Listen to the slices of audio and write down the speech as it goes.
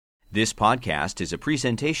This podcast is a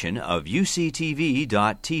presentation of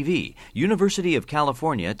UCTV.tv, University of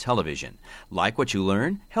California Television. Like what you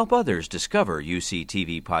learn? Help others discover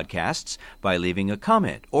UCTV podcasts by leaving a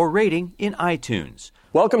comment or rating in iTunes.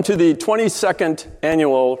 Welcome to the 22nd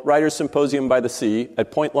Annual Writers' Symposium by the Sea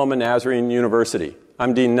at Point Loma Nazarene University.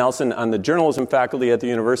 I'm Dean Nelson on the journalism faculty at the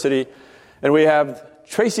university, and we have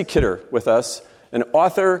Tracy Kidder with us, an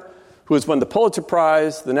author who has won the Pulitzer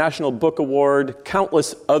Prize, the National Book Award,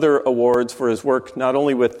 countless other awards for his work not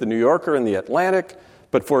only with The New Yorker and The Atlantic,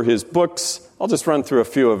 but for his books. I'll just run through a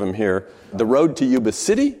few of them here. The Road to Yuba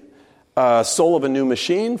City, Soul of a New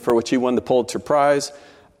Machine, for which he won the Pulitzer Prize,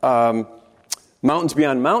 Mountains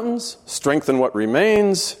Beyond Mountains, Strength in What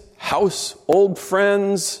Remains, House, Old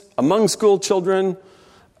Friends, Among School Children,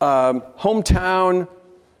 Hometown,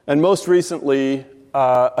 and most recently,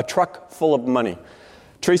 A Truck Full of Money.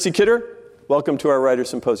 Tracy Kidder, welcome to our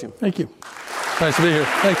Writers' Symposium. Thank you. Nice to be here.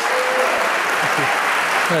 Thanks. Thank you.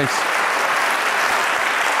 Thanks.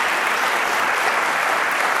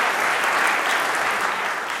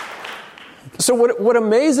 So what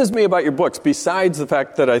amazes me about your books, besides the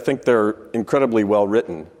fact that I think they're incredibly well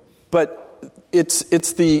written, but it's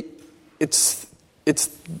the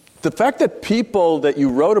fact that people that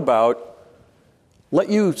you wrote about let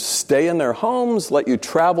you stay in their homes, let you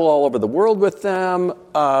travel all over the world with them.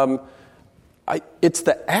 It's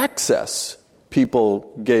the access people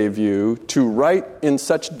gave you to write in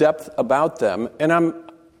such depth about them, and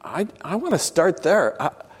I want to start there.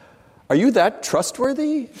 Are you that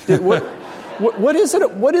trustworthy? What is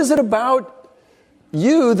it about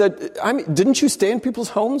you that, didn't you stay in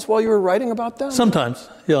people's homes while you were writing about them? Sometimes,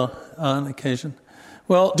 yeah, on occasion.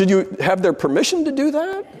 Well, did you have their permission to do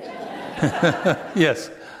that?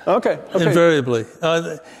 Yes. Okay. Invariably.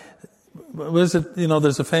 There's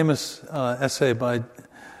a famous essay by,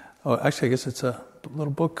 actually I guess it's a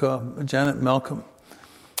little book, Janet Malcolm,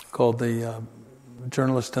 called The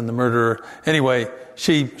Journalist and the Murderer. Anyway,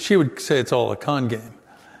 she would say it's all a con game.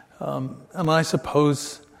 And I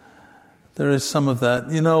suppose there is some of that.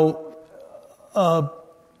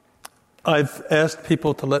 I've asked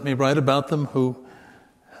people to let me write about them who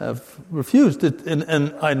have refused it,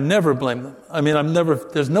 and I never blame them.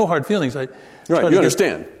 There's no hard feelings. Right, you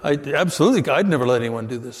understand. Absolutely, I'd never let anyone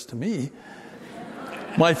do this to me.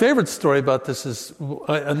 My favorite story about this is,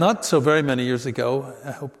 not so very many years ago, I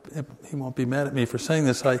hope he won't be mad at me for saying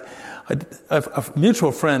this, a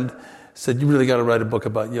mutual friend said, "You really got to write a book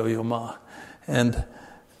about Yo-Yo Ma." And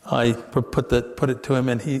I put it to him,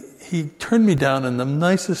 and he turned me down in the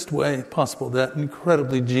nicest way possible, that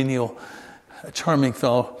incredibly genial, charming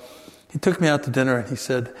fellow. He took me out to dinner and he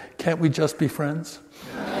said, "Can't we just be friends?"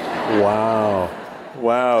 Wow.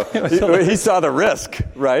 He saw the risk,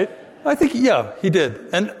 right? I think, yeah, he did.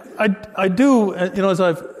 And I do, as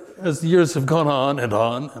the years have gone on and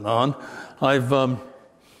on and on, I've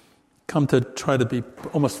come to try to be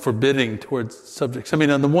almost forbidding towards subjects.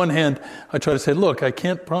 On the one hand, I try to say, look, I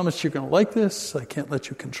can't promise you're going to like this. I can't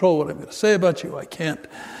let you control what I'm going to say about you. I can't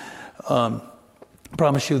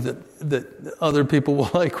promise you that other people will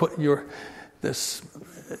like what this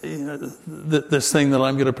thing that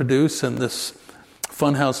I'm going to produce and this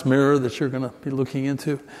funhouse mirror that you're going to be looking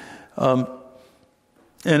into. And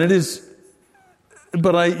it is,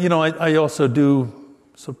 but I also do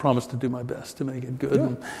promise to do my best to make it good. Yeah.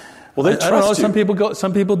 And well, they trust I don't know, you.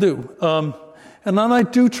 some people do. And then I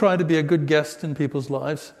do try to be a good guest in people's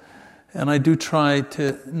lives. And I do try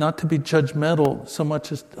to not to be judgmental so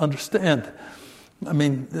much as understand.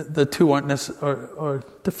 The two aren't are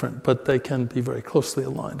different, but they can be very closely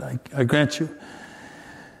aligned. I grant you.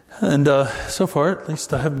 And so far, at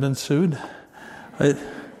least, I haven't been sued.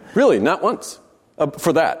 Really, not once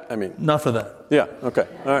for that. Not for that. Yeah. Okay.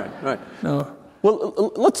 All right. No.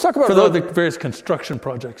 Well, let's talk about the various construction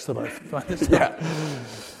projects that I've financed. Yeah.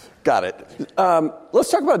 Got it.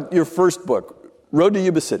 Let's talk about your first book, Road to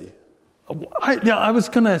Yuba City. I was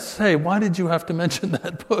going to say, why did you have to mention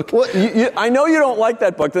that book? Well, I know you don't like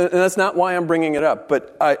that book, and that's not why I'm bringing it up.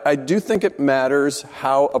 But I do think it matters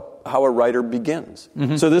how a writer begins.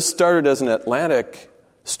 Mm-hmm. So this started as an Atlantic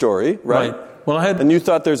story, right? Well, and you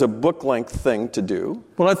thought there's a book-length thing to do.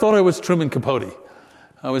 Well, I thought I was Truman Capote.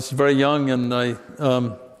 I was very young, and I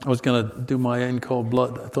was going to do my In Cold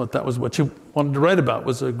Blood. I thought that was what you wanted to write about,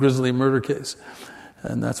 was a grisly murder case,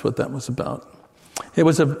 and that's what that was about. It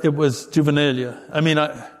was juvenilia.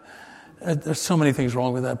 There's so many things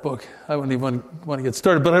wrong with that book. I wouldn't even want to get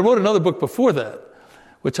started. But I wrote another book before that,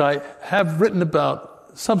 which I have written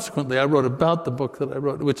about subsequently. I wrote about the book that I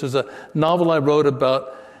wrote, which is a novel I wrote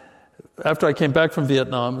about after I came back from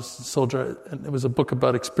Vietnam as a soldier, and it was a book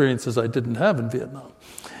about experiences I didn't have in Vietnam.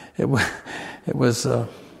 it was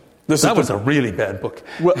That was a really bad book.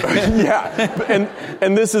 Well, yeah,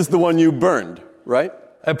 and this is the one you burned, right?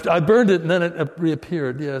 I burned it and then it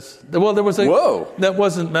reappeared. Yes. Well, there was a. Whoa. That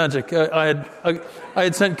wasn't magic. I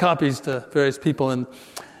had sent copies to various people, and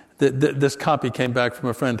this copy came back from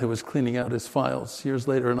a friend who was cleaning out his files years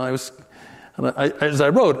later. And as I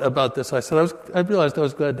wrote about this, I said I realized I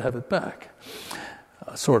was glad to have it back.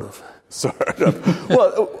 Sort of.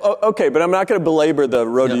 Well, okay, but I'm not going to belabor the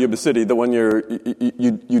Road to Yuba City, the one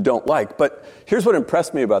you don't like. But here's what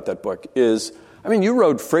impressed me about that book is, I mean, you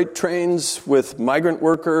rode freight trains with migrant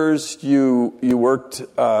workers. You worked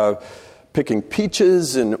picking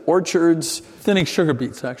peaches in orchards. Thinning sugar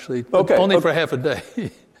beets, actually. Okay. Only for half a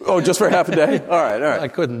day. Oh, just for half a day? All right. I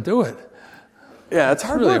couldn't do it. Yeah, it's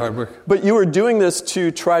really hard work. But you were doing this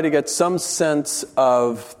to try to get some sense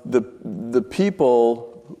of the people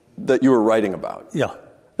that you were writing about. Yeah.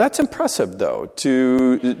 That's impressive, though,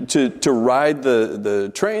 to ride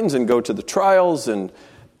the trains and go to the trials and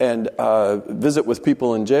visit with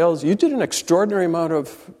people in jails. You did an extraordinary amount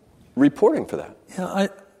of reporting for that. Yeah,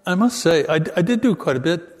 I must say, I did do quite a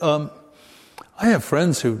bit. I have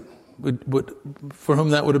friends who for whom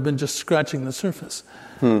that would have been just scratching the surface.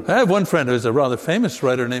 I have one friend who's a rather famous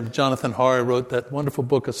writer named Jonathan Harr, who wrote that wonderful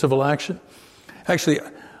book, A Civil Action. Actually,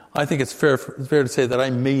 I think it's fair to say that I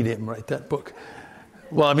made him write that book.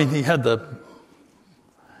 Well, I mean, he had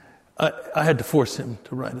I had to force him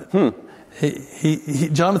to write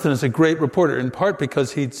it. Jonathan is a great reporter, in part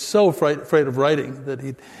because he's so afraid of writing that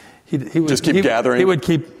he would just keep gathering. He would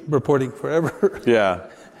keep reporting forever. Yeah,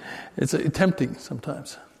 it's tempting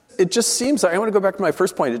sometimes. It just seems like, I want to go back to my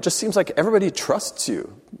first point. It just seems like everybody trusts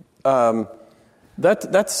you. That's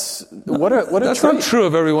what a That's trait. not true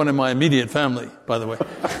of everyone in my immediate family, by the way.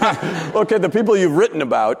 Okay, the people you've written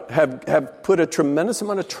about have put a tremendous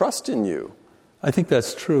amount of trust in you. I think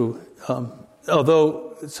that's true.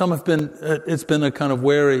 Although some have been, it's been a kind of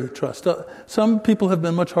wary trust. Some people have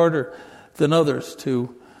been much harder than others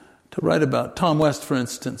to write about. Tom West, for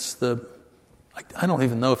instance, I don't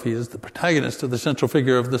even know if he is the protagonist or the central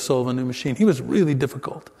figure of The Soul of a New Machine. He was really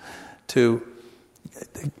difficult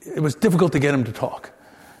it was difficult to get him to talk.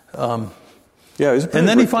 Yeah, and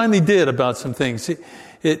then he finally did about some things.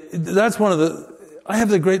 That's one of I have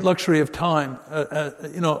the great luxury of time,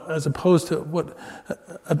 as opposed to what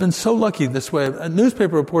I've been so lucky this way. A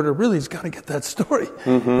newspaper reporter really has got to get that story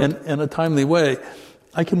in a timely way.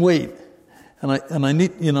 I can wait, and I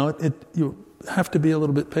need, you have to be a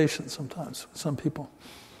little bit patient sometimes with some people.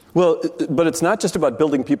 Well, but it's not just about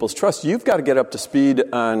building people's trust. You've got to get up to speed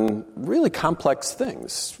on really complex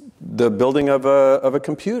things. The building of a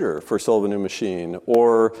computer for Soul of a New Machine,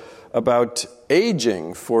 or about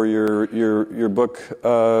aging for your book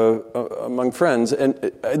Among Friends,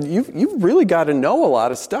 and you've really got to know a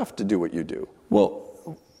lot of stuff to do what you do.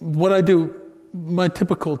 Well, what I do, my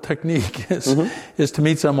typical technique is to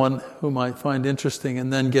meet someone whom I find interesting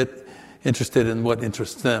and then get interested in what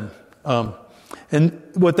interests them. And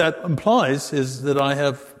what that implies is that I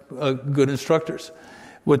have good instructors.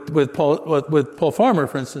 With Paul Farmer,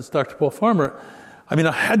 for instance, Dr. Paul Farmer, I mean,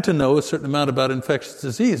 I had to know a certain amount about infectious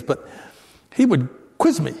disease, but he would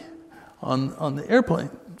quiz me on the airplane.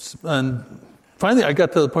 And finally, I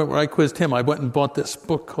got to the point where I quizzed him. I went and bought this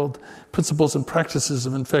book called Principles and Practices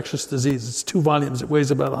of Infectious Disease. It's 2 volumes. It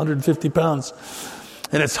weighs about 150 pounds.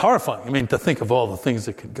 And it's horrifying, I mean, to think of all the things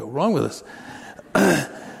that could go wrong with us.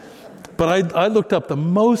 But I looked up the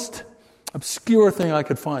most obscure thing I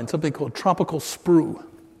could find, something called tropical sprue.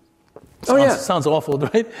 Sounds awful,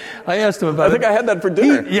 right? I asked him about it. I think I had that for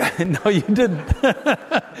dinner. No, you didn't.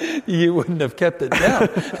 You wouldn't have kept it down.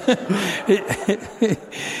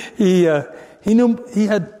 He knew he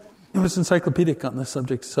was encyclopedic on this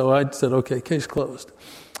subject, so I said, okay, case closed.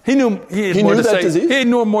 He knew he had more to say. Disease? He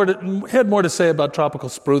had more to say about tropical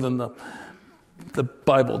sprue than the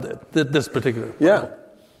Bible did. This particular Bible. Yeah.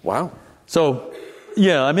 Wow. So,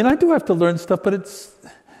 yeah, I mean, I do have to learn stuff, but it's,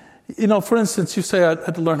 for instance, you say I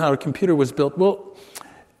had to learn how a computer was built. Well,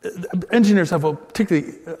 engineers have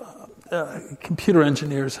particularly computer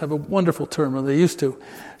engineers have a wonderful term, or they used to.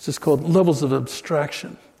 It's just called levels of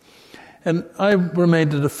abstraction. And I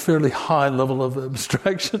remained at a fairly high level of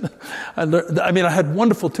abstraction. I had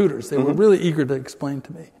wonderful tutors. They were really eager to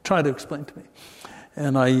try to explain to me.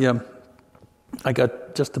 And I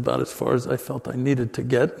got just about as far as I felt I needed to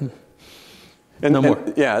get. No more.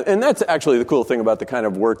 And that's actually the cool thing about the kind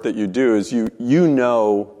of work that you do is you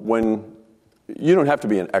know when you don't have to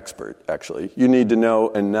be an expert, actually. You need to know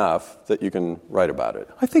enough that you can write about it.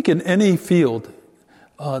 I think in any field,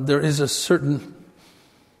 there is a certain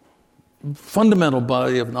fundamental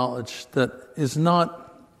body of knowledge that is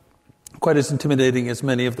not quite as intimidating as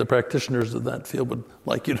many of the practitioners of that field would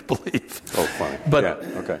like you to believe. Oh, fine. But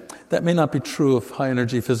yeah, okay. That may not be true of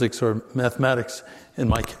high-energy physics or mathematics in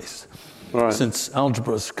my case, right. Since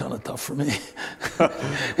algebra is kind of tough for me.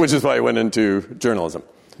 Which is why I went into journalism.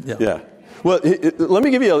 Yeah. Well, let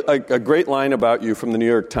me give you a great line about you from the New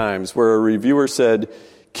York Times, where a reviewer said,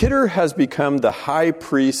 Kidder has become the high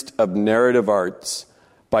priest of narrative arts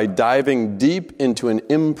by diving deep into an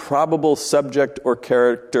improbable subject or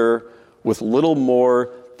character with little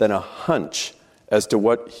more than a hunch as to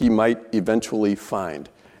what he might eventually find.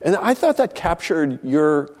 And I thought that captured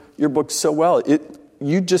your book so well.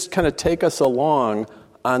 You just kind of take us along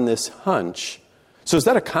on this hunch. So is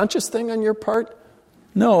that a conscious thing on your part?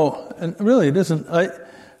 No, and really it isn't.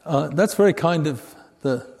 That's very kind of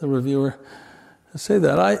the reviewer to say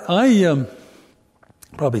that. I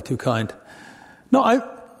probably too kind. No,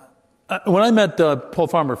 when I met Paul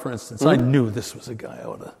Farmer, for instance, I knew this was a guy I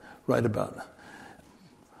ought to write about.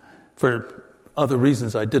 For other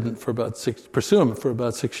reasons, I didn't pursue him for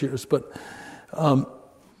about 6 years. But,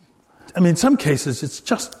 in some cases, it's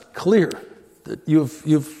just clear that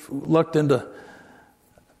you've lucked into...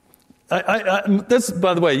 That's,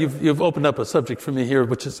 by the way, you've opened up a subject for me here,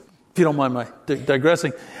 which is, if you don't mind my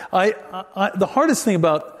digressing. The hardest thing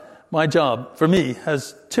about my job, for me,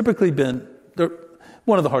 has typically been...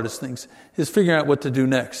 One of the hardest things is figuring out what to do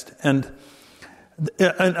next. And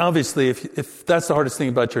obviously, if that's the hardest thing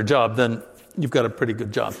about your job, then you've got a pretty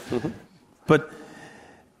good job. Mm-hmm. But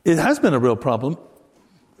it has been a real problem,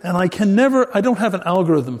 and I don't have an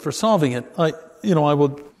algorithm for solving it. I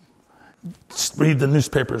will just read the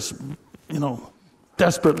newspapers,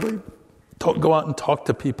 desperately go out and talk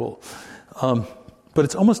to people. But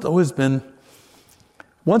it's almost always been,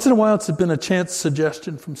 once in a while, it's been a chance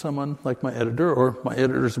suggestion from someone like my editor or my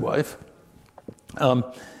editor's wife.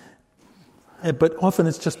 But often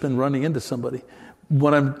it's just been running into somebody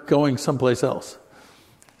when I'm going someplace else.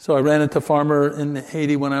 So I ran into Farmer in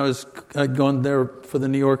Haiti when I'd gone there for the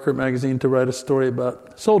New Yorker magazine to write a story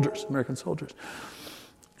about soldiers, American soldiers.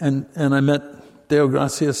 And I met Deo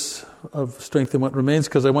Gracias of Strength in What Remains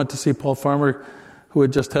because I went to see Paul Farmer, who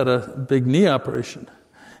had just had a big knee operation,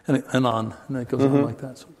 and it goes on like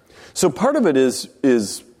that. So part of it is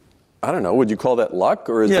I don't know, would you call that luck,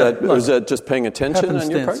 or is that just paying attention on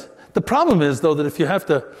your part? The problem is, though, that if you're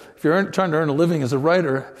trying to earn a living as a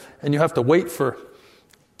writer and you have to wait for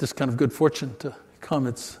this kind of good fortune to come,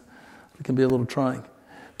 it can be a little trying.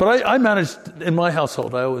 But I managed, in my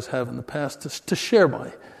household, I always have in the past, to share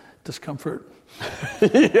my discomfort.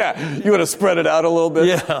 Yeah, you want to spread it out a little bit?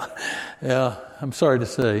 Yeah, I'm sorry to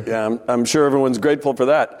say. Yeah, I'm sure everyone's grateful for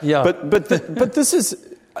that. Yeah. But this is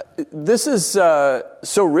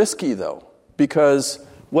so risky, though, because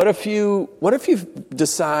what if you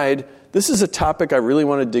decide this is a topic I really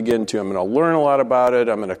want to dig into? I'm going to learn a lot about it.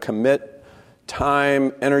 I'm going to commit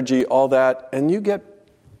time, energy, all that, and you get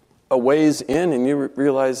a ways in and you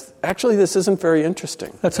realize, actually, this isn't very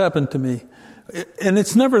interesting. That's happened to me. And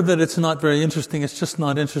it's never that it's not very interesting. It's just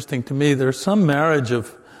not interesting to me. There's some marriage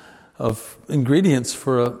of ingredients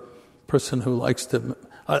for a person who likes to...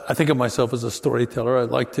 I think of myself as a storyteller. I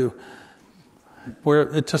like to... where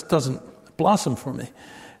it just doesn't blossom for me.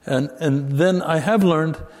 And then I have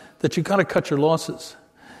learned that you got to cut your losses.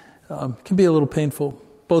 It can be a little painful,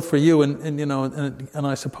 both for you and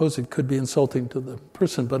I suppose it could be insulting to the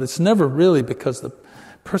person, but it's never really because the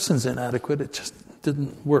person's inadequate. It just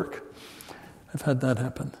didn't work. I've had that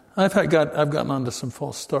happen. I've gotten onto some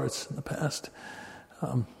false starts in the past.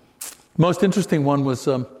 Most interesting one was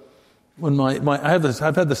when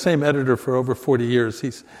I've had the same editor for over 40 years.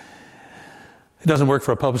 He doesn't work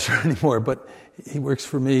for a publisher anymore, but he works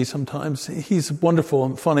for me sometimes. He's wonderful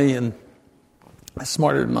and funny and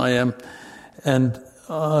smarter than I am, and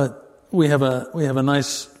we have a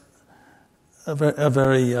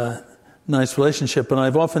very nice relationship. And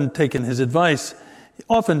I've often taken his advice,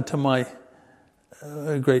 often to my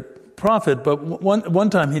great profit. But one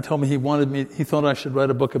time he told me he thought I should write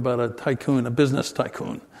a book about a business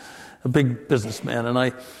tycoon, a big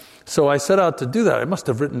businessman, So I set out to do that. I must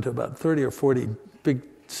have written to about 30 or 40 big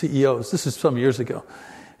CEOs. This is some years ago.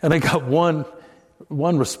 And I got one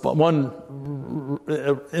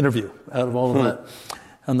interview out of all of that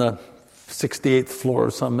on the 68th floor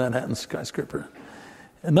of some Manhattan skyscraper.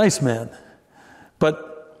 A nice man. But,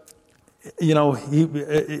 he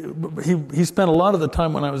spent a lot of the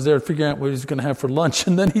time when I was there figuring out what he was going to have for lunch.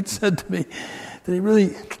 And then he said to me that he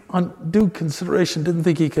really, on due consideration, didn't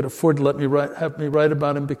think he could afford to have me write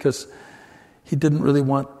about him because he didn't really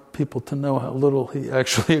want people to know how little he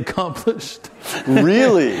actually accomplished.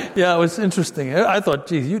 Really? Yeah, it was interesting. I thought,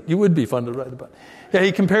 geez, you would be fun to write about. Yeah,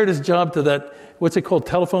 he compared his job to that, what's it called,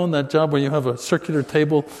 telephone, that job where you have a circular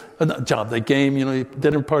table, not job, that game,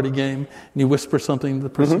 dinner party game, and you whisper something to the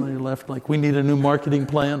person on your left, like, we need a new marketing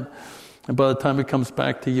plan. And by the time it comes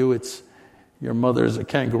back to you, it's your mother's a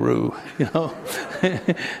kangaroo,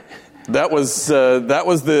 That was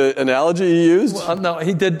the analogy he used? Well, no,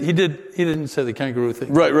 he didn't say the kangaroo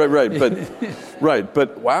thing. Right.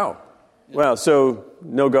 But wow. So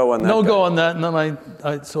no go on that. No go on that, and then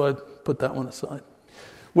I put that one aside.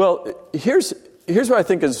 Well, here's what I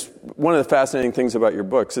think is one of the fascinating things about your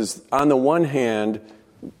books is, on the one hand,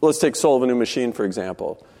 let's take Soul of a New Machine, for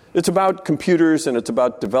example. It's about computers, and it's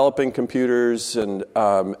about developing computers, and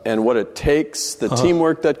what it takes, the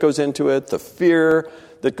teamwork that goes into it, the fear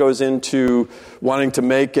that goes into wanting to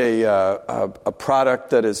make a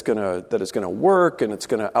product that is gonna work, and it's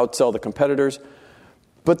gonna outsell the competitors.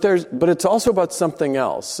 But it's also about something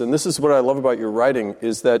else, and this is what I love about your writing,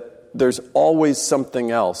 is that there's always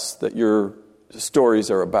something else that your stories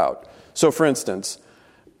are about. So, for instance,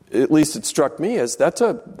 at least it struck me as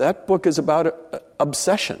that book is about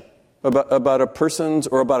obsession, about a person's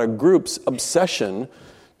or about a group's obsession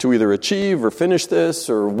to either achieve or finish this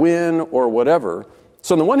or win or whatever.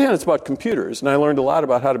 So on the one hand, it's about computers, and I learned a lot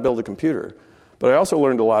about how to build a computer, but I also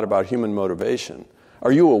learned a lot about human motivation.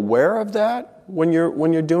 Are you aware of that when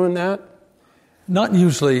you're doing that? Not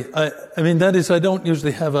usually. I mean, that is, I don't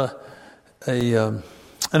usually have an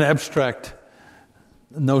abstract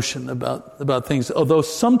notion about things, although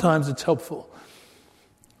sometimes it's helpful.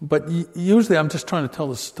 But usually I'm just trying to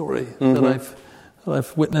tell a story that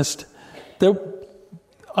I've witnessed.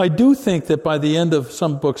 I do think that by the end of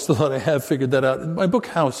some books that I have figured that out. My book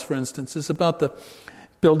House, for instance, is about the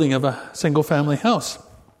building of a single-family house.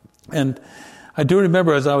 And I do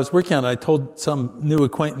remember as I was working on it, I told some new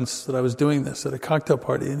acquaintance that I was doing this at a cocktail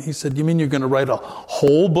party, and he said, "You mean you're going to write a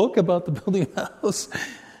whole book about the building of a house?"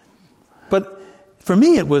 But for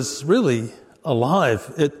me, it was really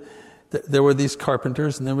alive. There were these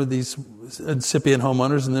carpenters, and there were these incipient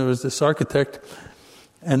homeowners, and there was this architect,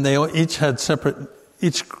 and they each had separate.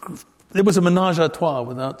 It was a menage a trois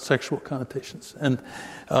without sexual connotations, and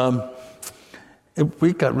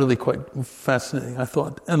we got really quite fascinating, I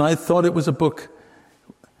thought. And I thought it was a book.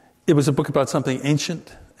 It was a book about something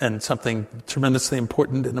ancient and something tremendously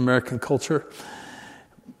important in American culture,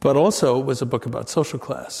 but also it was a book about social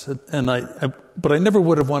class. But I never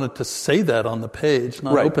would have wanted to say that on the page,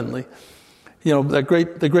 not openly.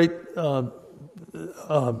 The great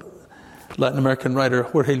Latin American writer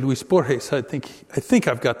Jorge Luis Borges. I think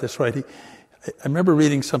I've got this right. I remember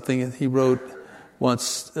reading something that he wrote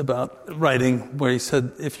once about writing, where he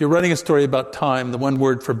said, if you're writing a story about time, the one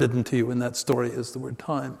word forbidden to you in that story is the word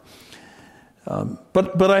time.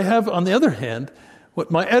 But I have, on the other hand,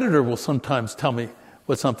 what my editor will sometimes tell me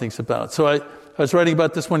what something's about. So I was writing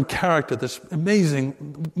about this one character, this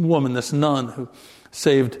amazing woman, this nun who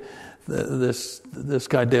saved this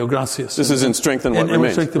guy Deo Gracias. This is in Strength and What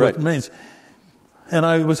Remains. Strength and What Remains. And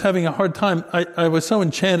I was having a hard time. I was so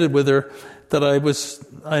enchanted with her that I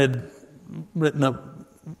had written up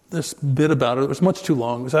this bit about it. It was much too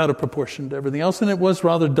long. It was out of proportion to everything else, and it was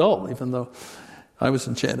rather dull, even though I was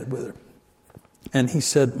enchanted with her. And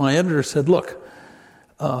my editor said, look,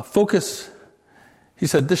 focus. He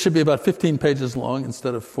said, this should be about 15 pages long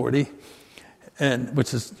instead of 40,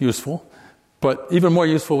 which is useful. But even more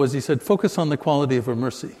useful was, he said, focus on the quality of her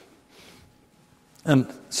mercy. And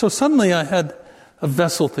so suddenly I had a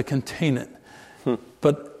vessel to contain it. And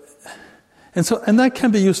that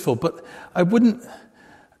can be useful, but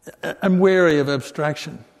I'm wary of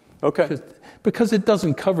abstraction. Okay. Because it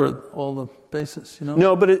doesn't cover all the bases,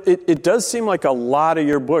 No, but it does seem like a lot of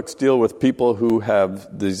your books deal with people who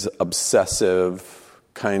have these obsessive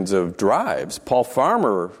kinds of drives. Paul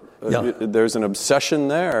Farmer, there's an obsession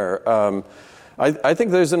there. I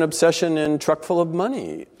think there's an obsession in Truck Full of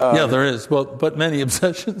Money. There is. Well, but many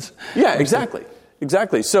obsessions. Yeah, exactly.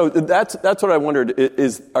 Exactly. So that's what I wondered.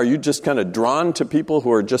 Are you just kind of drawn to people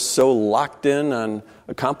who are just so locked in on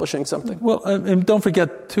accomplishing something? Well, and don't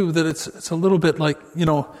forget too that it's a little bit like,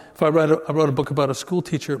 if I wrote a book about a school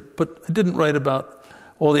teacher, but I didn't write about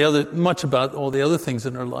much about all the other things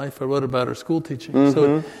in her life. I wrote about her school teaching. Mm-hmm.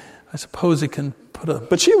 So I suppose it can put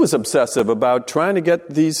But she was obsessive about trying to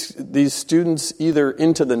get these students either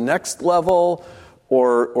into the next level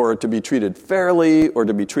or to be treated fairly or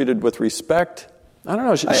to be treated with respect. I don't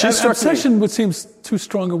know. She struck me. Obsession would seem too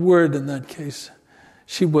strong a word in that case.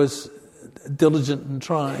 She was diligent in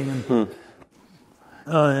trying,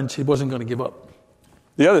 and she wasn't going to give up.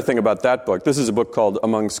 The other thing about that book, this is a book called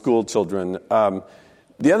Among School Children.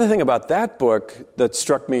 The other thing about that book that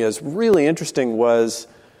struck me as really interesting was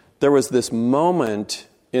there was this moment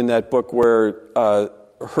in that book where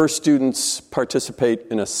her students participate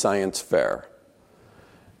in a science fair.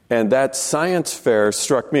 And that science fair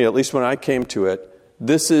struck me, at least when I came to it,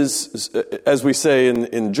 this is, as we say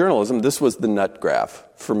in journalism, this was the nut graph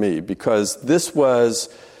for me, because this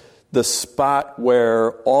was the spot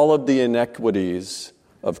where all of the inequities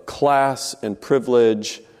of class and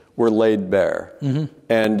privilege were laid bare. Mm-hmm.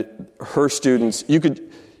 And her students,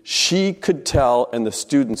 she could tell, and the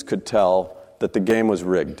students could tell, that the game was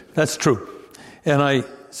rigged. That's true. And I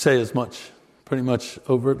say as much, pretty much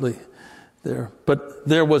overtly there. But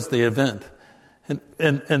there was the event.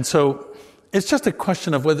 And so it's just a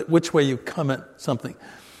question of which way you come at something.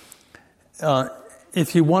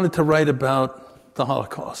 If you wanted to write about the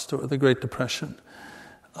Holocaust or the Great Depression,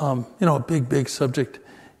 a big subject,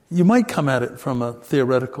 you might come at it from a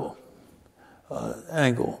theoretical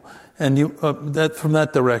angle, and from that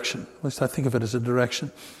direction. At least I think of it as a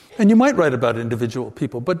direction. And you might write about individual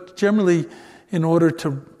people, but generally, in order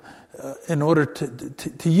to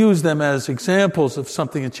use them as examples of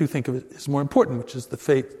something that you think of is more important, which is the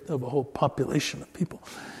fate of a whole population of people.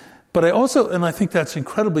 But I think that's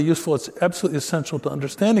incredibly useful. It's absolutely essential to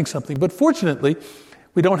understanding something. But fortunately,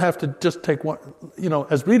 we don't have to just take one,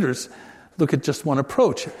 as readers, look at just one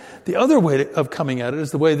approach. The other way of coming at it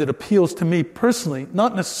is the way that appeals to me personally,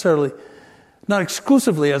 not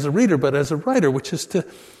exclusively as a reader, but as a writer, which is to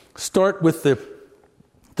start with the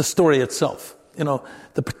story itself,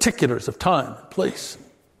 the particulars of time, place,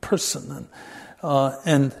 person,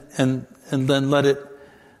 and then let it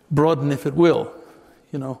broaden if it will,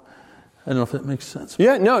 I don't know if that makes sense.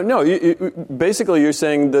 Yeah, no. Basically, you're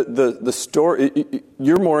saying that the story,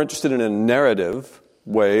 you're more interested in a narrative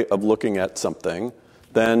way of looking at something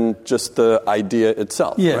than just the idea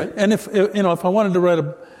itself. Yeah, right? And if I wanted to write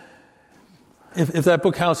if that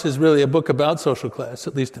book house is really a book about social class,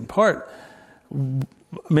 at least in part,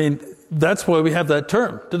 that's why we have that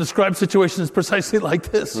term, to describe situations precisely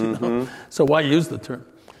like this. Mm-hmm. So why use the term?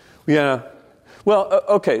 Yeah. Well,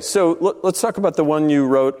 okay, so let's talk about the one you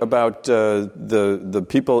wrote about the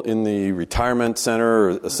people in the retirement center or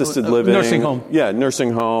assisted living. Nursing home. Yeah,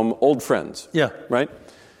 nursing home, old friends. Yeah. Right?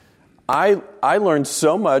 I learned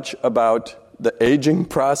so much about the aging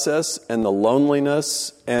process and the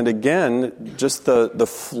loneliness, and again, just the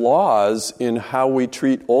flaws in how we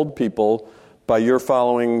treat old people by your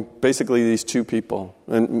following basically these two people,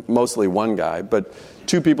 and mostly one guy, but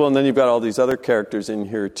two people, and then you've got all these other characters in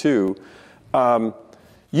here too.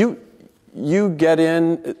 You get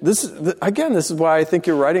in, this is why I think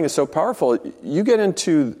your writing is so powerful. You get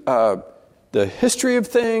into the history of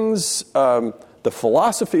things, the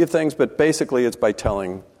philosophy of things, but basically it's by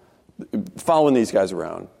following these guys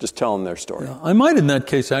around, just telling their story. Yeah, I might in that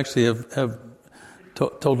case actually have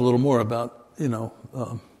told a little more about,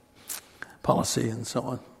 policy and so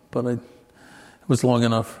on, but it was long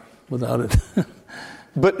enough without it.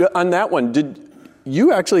 But on that one,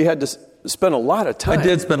 you actually had to spend a lot of time? I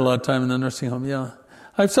did spend a lot of time in the nursing home, yeah.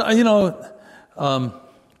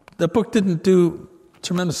 The book didn't do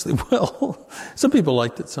tremendously well. Some people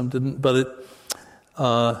liked it, some didn't, but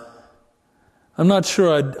I'm not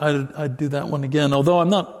sure I'd do that one again, although I'm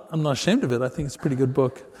not ashamed of it. I think it's a pretty good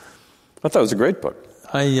book. I thought it was a great book.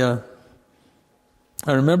 I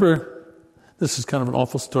remember, this is kind of an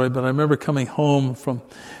awful story, but I remember coming home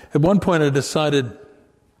at one point I decided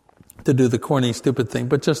to do the corny, stupid thing,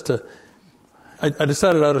 but I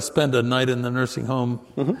decided I ought to spend a night in the nursing home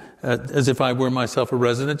as if I were myself a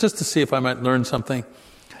resident, just to see if I might learn something.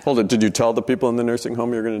 Hold it. Did you tell the people in the nursing home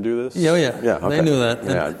you were going to do this? Yeah. Yeah, okay. They knew that.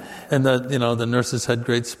 Yeah. And the nurses had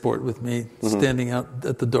great sport with me, standing out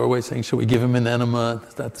at the doorway saying, "Should we give him an enema?"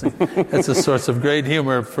 That's a source of great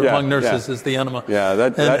humor among nurses is the enema. Yeah,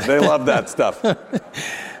 they love that stuff.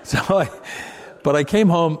 But I came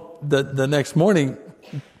home the next morning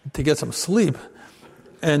to get some sleep,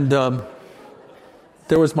 and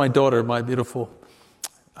there was my daughter, my beautiful,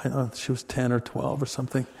 I don't know, she was 10 or 12 or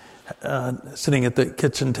something, sitting at the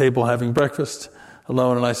kitchen table having breakfast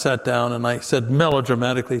alone, and I sat down and I said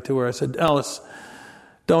melodramatically to her, I said, "Alice,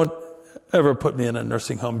 don't ever put me in a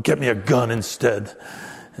nursing home. Get me a gun instead."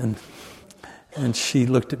 And she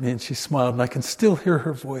looked at me and she smiled, and I can still hear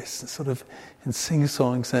her voice sort of in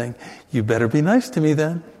sing-song saying, "You better be nice to me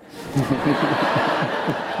then."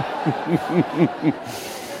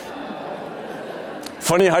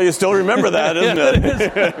 Funny how you still remember that, isn't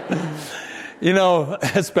it?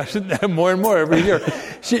 Especially more and more every year.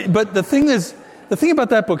 But the thing about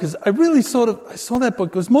that book is I saw that book,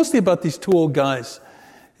 it was mostly about these two old guys.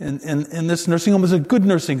 And this nursing home was a good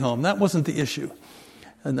nursing home. That wasn't the issue.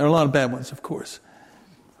 And there are a lot of bad ones, of course.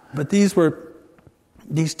 But these were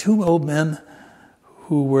these two old men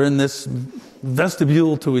who were in this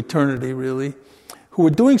vestibule to eternity, really, who were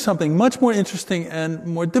doing something much more interesting and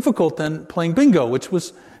more difficult than playing bingo, which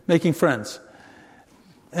was making friends.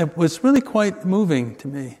 It was really quite moving to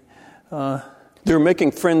me. They were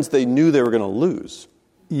making friends they knew they were going to lose.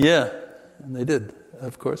 Yeah, and they did,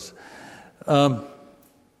 of course.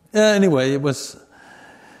 Anyway, it was,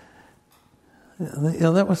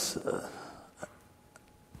 that was,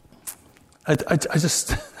 I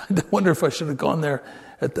just I wonder if I should have gone there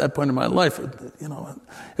at that point in my life.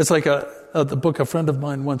 It's like the book a friend of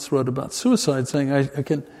mine once wrote about suicide, saying,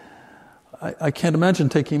 I can't imagine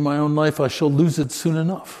taking my own life. I shall lose it soon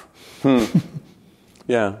enough.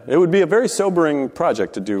 Yeah, it would be a very sobering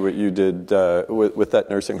project to do what you did with that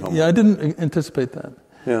nursing home. Yeah, I didn't anticipate that.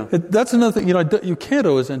 Yeah, that's another thing. You can't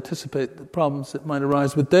always anticipate the problems that might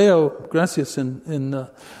arise. With Deo Gracias,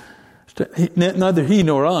 neither he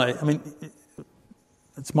nor I mean,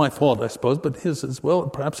 it's my fault, I suppose, but his as well,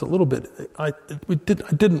 perhaps a little bit. I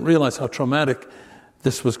didn't realize how traumatic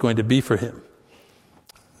this was going to be for him.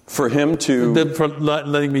 For him to... For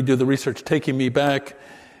letting me do the research, taking me back,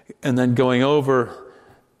 and then going over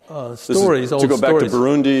stories, old to go back stories. to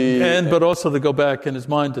Burundi. But also to go back in his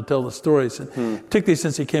mind to tell the stories. And particularly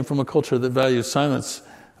since he came from a culture that values silence,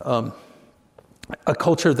 a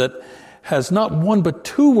culture that has not one but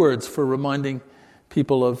two words for reminding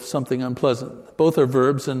people of something unpleasant. Both are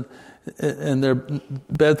verbs, and they're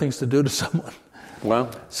bad things to do to someone. Wow.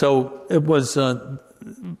 So it was... and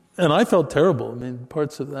I felt terrible. I mean,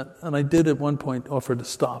 parts of that. And I did at one point offer to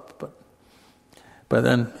stop, but by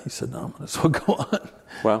then he said, no, I might as well go on.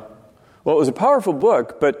 Wow. Well, it was a powerful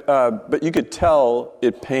book, but you could tell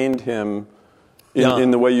it pained him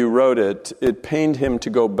in the way you wrote it. It pained him to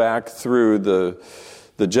go back through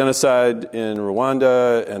the genocide in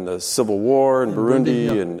Rwanda and the civil war in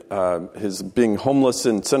Burundi and his being homeless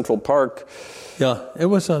in Central Park. Yeah, it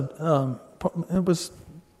was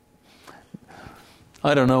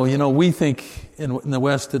I don't know. We think in the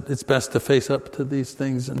West that it's best to face up to these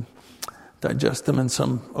things and digest them in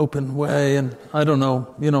some open way. And I don't know.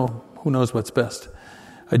 Who knows what's best?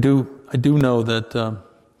 I do know that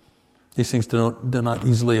these things do not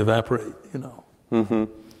easily evaporate. Mm-hmm.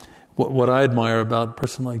 What I admire about a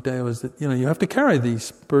person like Deo is that you have to carry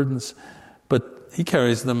these burdens, but he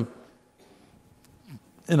carries them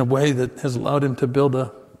in a way that has allowed him to build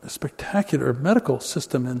a spectacular medical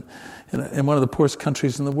system in one of the poorest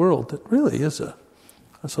countries in the world. That really is a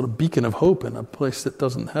sort of beacon of hope in a place that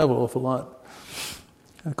doesn't have an awful lot.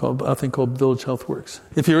 I think called Village Health Works.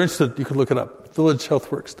 If you're interested, you could look it up,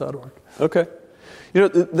 villagehealthworks.org. Okay.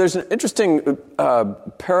 There's an interesting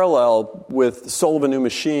parallel with Soul of a New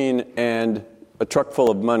Machine and A Truck Full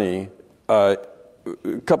of Money. So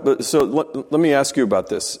let me ask you about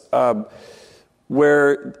this.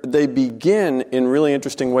 Where they begin in really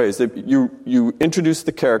interesting ways. You introduce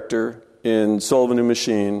the character in Soul of a New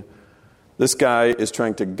Machine. This guy is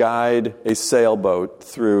trying to guide a sailboat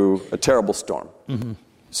through a terrible storm. Mm-hmm.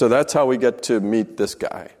 So that's how we get to meet this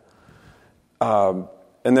guy.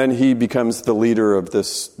 And then he becomes the leader of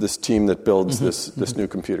this team that builds this new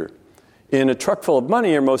computer. In A Truck Full of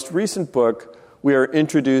Money, your most recent book, we are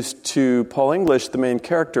introduced to Paul English, the main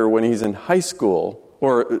character, when he's in high school,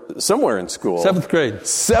 or somewhere in school. 7th grade.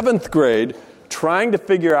 7th grade, trying to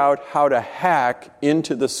figure out how to hack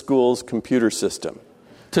into the school's computer system.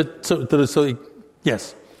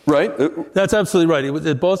 Yes. Right? That's absolutely right. It was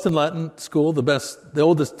at Boston Latin School, the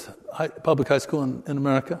oldest public high school in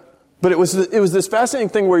America. But it was this fascinating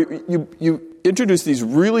thing where you introduce these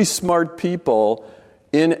really smart people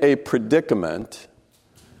in a predicament,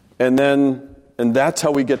 and that's how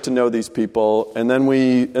we get to know these people, and then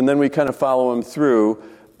we kind of follow them through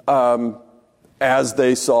as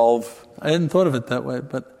they solve. I hadn't thought of it that way,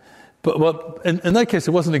 but in that case,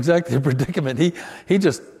 it wasn't exactly a predicament. He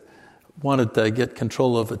just wanted to get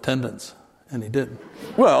control of attendance, and he did.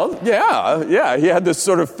 Well, yeah. He had this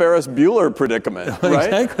sort of Ferris Bueller predicament, right?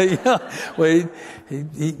 Exactly. Yeah. Well,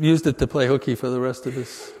 he used it to play hooky for the rest of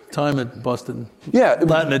his time at Boston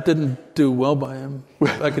Latin. It didn't do well by him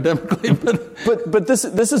academically, but this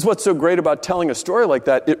is what's so great about telling a story like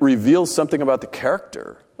that. It reveals something about the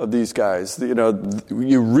character of these guys.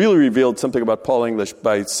 You really revealed something about Paul English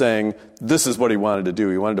by saying this is what he wanted to do.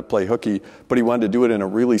 He wanted to play hooky, but he wanted to do it in a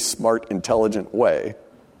really smart, intelligent way,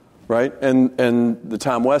 right? And the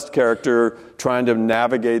Tom West character trying to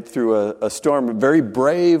navigate through a storm, a very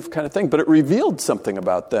brave kind of thing, but it revealed something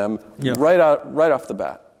about them right off the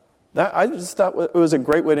bat. I just thought it was a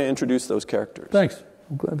great way to introduce those characters. Thanks.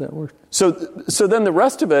 I'm glad that worked. So then the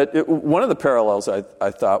rest of it, one of the parallels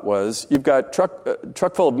I thought was you've got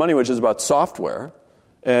Truck Full of Money, which is about software,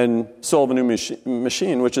 and Soul of a New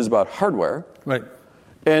Machine, which is about hardware. Right.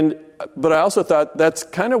 But I also thought that's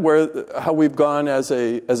kind of how we've gone as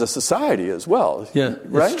a society as well. Yeah,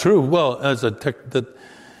 right? It's true. Well,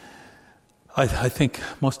 I think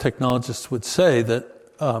most technologists would say that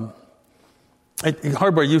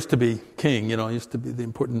hardware used to be king. Used to be the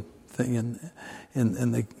important thing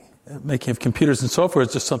in the making of computers, and software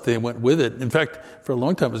is just something that went with it. In fact, for a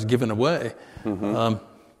long time, it was given away. Mm-hmm.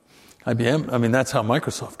 IBM. That's how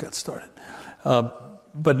Microsoft got started.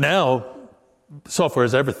 But now, software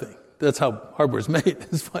is everything. That's how hardware is made,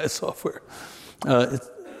 is via software.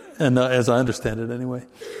 As I understand it, anyway.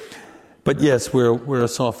 But yes, we're a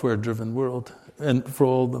software-driven world, and for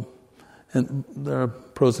all the, and there are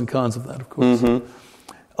pros and cons of that, of course. Mm-hmm.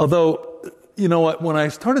 Although, you know what? When I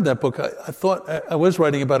started that book, I thought I was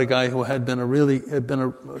writing about a guy who had been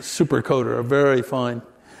a super coder, a very fine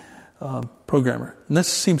programmer, and this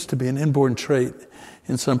seems to be an inborn trait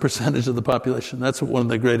in some percentage of the population. That's what one of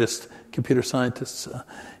the greatest computer scientists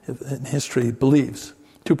in history believes.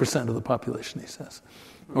 2% of the population, he says,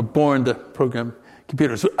 are born to program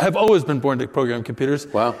computers. Have always been born to program computers.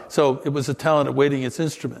 Wow. So it was a talent at weighting its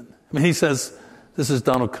instrument. He says, this is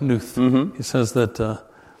Donald Knuth. Mm-hmm. He says that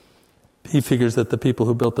he figures that the people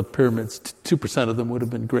who built the pyramids, 2% of them would have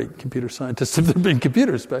been great computer scientists if there had been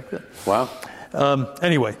computers back then. Wow.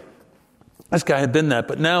 Anyway, this guy had been that,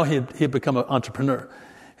 but now he had become an entrepreneur.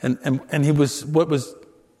 And he was, what was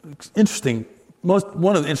interesting,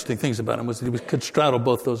 one of the interesting things about him was that he could straddle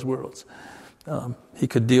both those worlds. He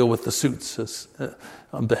could deal with the suits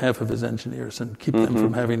on behalf of his engineers and keep them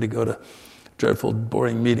from having to go to dreadful,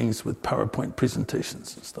 boring meetings with PowerPoint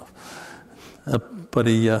presentations and stuff. But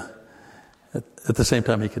he, at the same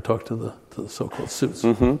time, he could talk to the so-called suits.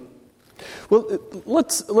 Mm-hmm. Well,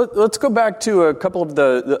 let's go back to a couple of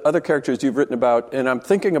the other characters you've written about, and I'm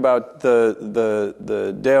thinking about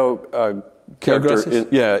the Deo character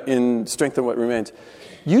in Strength and What Remains.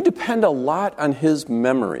 You depend a lot on his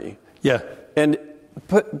memory. Yeah.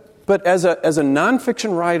 But as a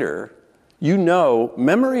nonfiction writer,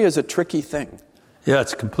 memory is a tricky thing. Yeah,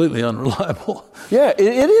 it's completely unreliable. Yeah,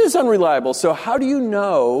 it is unreliable. So how do you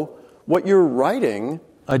know what you're writing?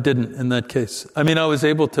 I didn't in that case. I was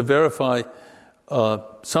able to verify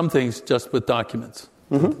some things just with documents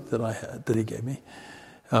that I had, that he gave me.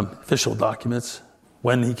 Official documents,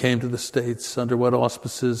 when he came to the States, under what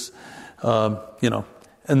auspices, and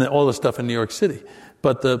then all the stuff in New York City.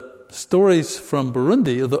 But the stories from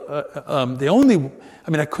Burundi,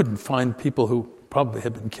 I couldn't find people who probably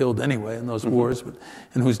had been killed anyway in those wars,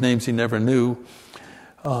 and whose names he never knew.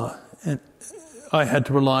 And I had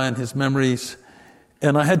to rely on his memories.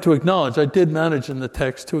 And I had to acknowledge, I did manage in the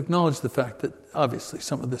text to acknowledge the fact that obviously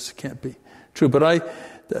some of this can't be true. But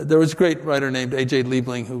there was a great writer named A.J.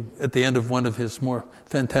 Liebling who, at the end of one of his more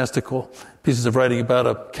fantastical pieces of writing about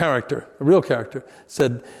a real character,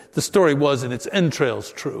 said the story was in its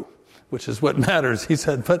entrails true, which is what matters, he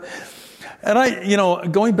said.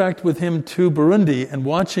 And going back with him to Burundi and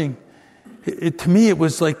watching, to me it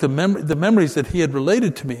was like the memories that he had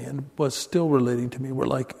related to me and was still relating to me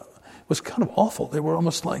was kind of awful. They were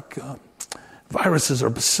almost like viruses or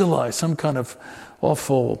bacilli, some kind of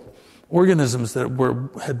awful organisms that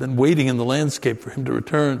had been waiting in the landscape for him to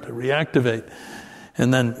return, to reactivate.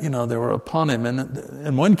 And then, they were upon him. And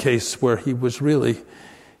in one case where he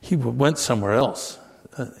went somewhere else.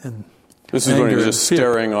 This is when he was just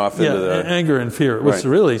staring off into the... anger and fear. It was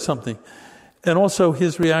really something. And also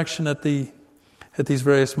his reaction at these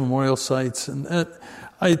various memorial sites. And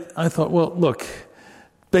I thought, well, look,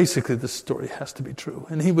 basically, this story has to be true.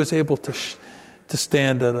 And he was able to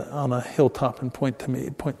stand on a hilltop and point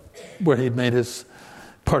where he'd made his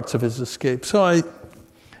parts of his escape. So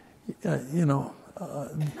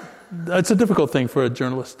it's a difficult thing for a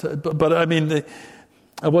journalist. But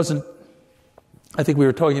I wasn't. I think we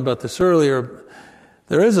were talking about this earlier.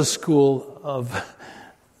 There is a school of,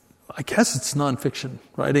 I guess it's nonfiction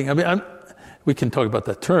writing. We can talk about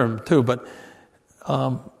that term too, but.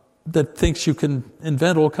 That thinks you can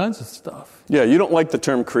invent all kinds of stuff. Yeah, you don't like the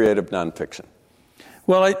term creative nonfiction.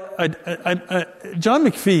 Well, John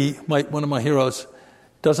McPhee, one of my heroes,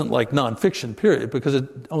 doesn't like nonfiction, period, because it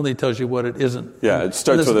only tells you what it isn't. Yeah, it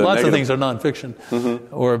starts with a lots negative. of things are nonfiction,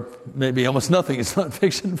 or maybe almost nothing is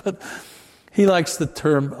nonfiction, but he likes the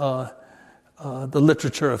term the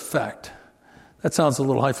literature of fact. That sounds a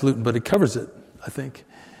little highfalutin, but it covers it, I think.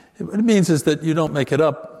 What it means is that you don't make it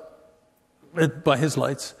up by his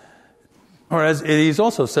lights. Or as he's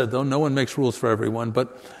also said, though, no one makes rules for everyone,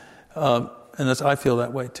 but I feel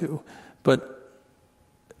that way too. But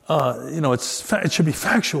it should be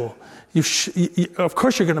factual. Of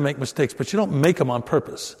course, you're going to make mistakes, but you don't make them on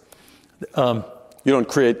purpose. You don't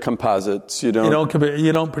create composites. You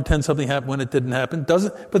don't pretend something happened when it didn't happen.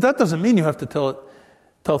 But that doesn't mean you have to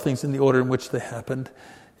tell things in the order in which they happened.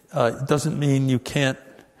 It doesn't mean you can't.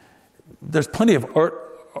 There's plenty of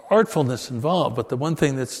artfulness involved, but the one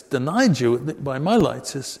thing that's denied you by my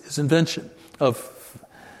lights is invention of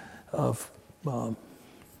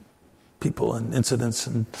people and incidents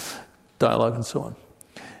and dialogue and so on.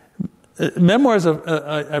 Memoirs,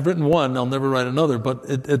 I've written one. I'll never write another, but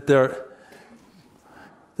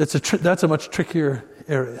that's a much trickier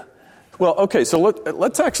area. Well, okay, so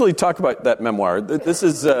let's actually talk about that memoir. This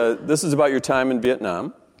is about your time in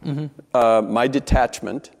Vietnam. Mm-hmm. My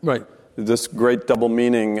Detachment. Right. This great double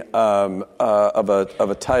meaning of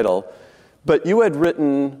a title. But you had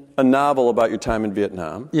written a novel about your time in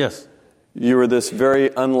Vietnam. Yes. You were this very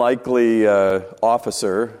unlikely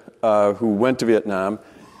officer who went to Vietnam,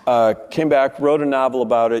 came back, wrote a novel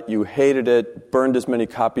about it. You hated it, burned as many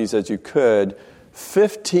copies as you could.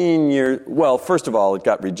 15 years. Well, first of all, it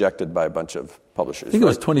got rejected by a bunch of publishers. I think it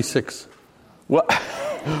was 26. What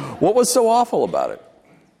was so awful about it?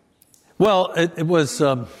 Well, it was.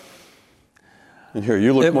 And here,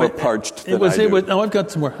 you look more parched than I do. No, I've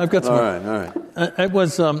got some more. All right.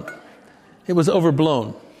 It was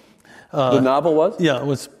overblown. The novel was? Yeah, it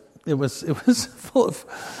was full of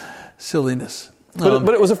silliness.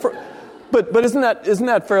 But it was but isn't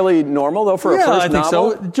that fairly normal though for a first novel? Yeah, I think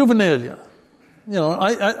so. Juvenalia.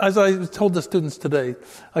 As I told the students today,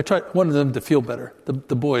 I wanted them to feel better.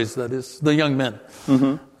 The boys, that is, the young men.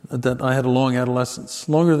 Mm-hmm. That I had a long adolescence,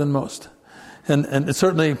 longer than most, and it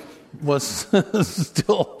certainly was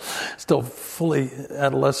still fully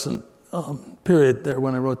adolescent period there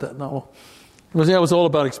when I wrote that novel. It was all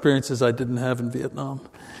about experiences I didn't have in Vietnam.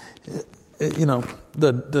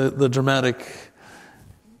 The dramatic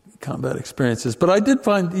combat experiences. But I did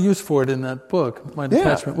find use for it in that book, My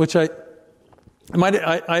Detachment, which I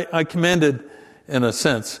commanded, in a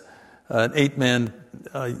sense, an 8-man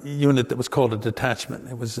unit that was called a detachment.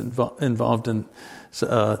 It was involved in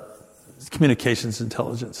communications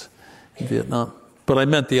intelligence in Vietnam. But I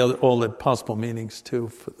meant all the possible meanings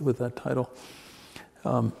too with that title.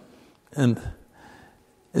 And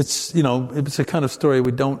it's it's a kind of story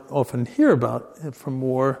we don't often hear about from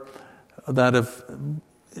war.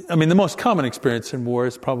 The most common experience in war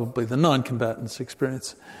is probably the non-combatant's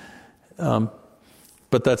experience.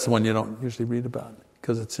 But that's the one you don't usually read about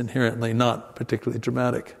because it's inherently not particularly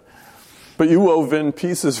dramatic. But you wove in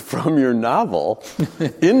pieces from your novel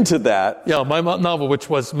into that. Yeah, my novel, which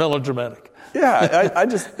was melodramatic. Yeah,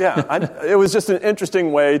 it was just an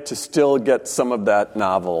interesting way to still get some of that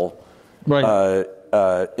novel right.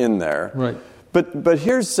 In there. Right. But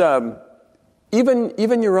here's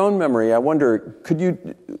even your own memory. I wonder, could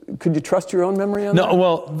you trust your own memory on that? No,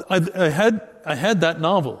 well, I had that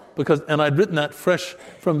novel and I'd written that fresh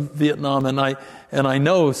from Vietnam, and I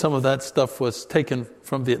know some of that stuff was taken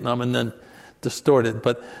from Vietnam and then distorted,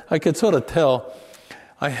 but I could sort of tell.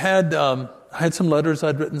 I had some letters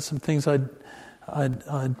I'd written, some things I'd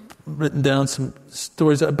written down, some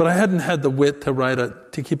stories, but I hadn't had the wit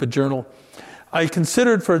to keep a journal. I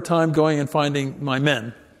considered for a time going and finding my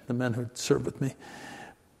men, the men who'd served with me,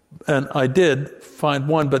 and I did find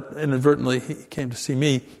one, but inadvertently he came to see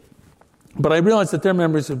me. But I realized that their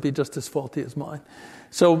memories would be just as faulty as mine.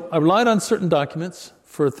 So I relied on certain documents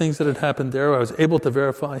for things that had happened there. I was able to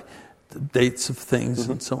verify the dates of things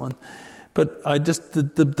and so on. But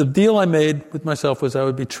the deal I made with myself was I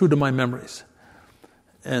would be true to my memories.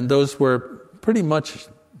 And those were pretty much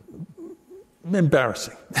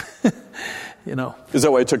embarrassing. Is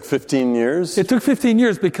that why it took 15 years? It took 15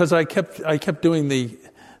 years because I kept doing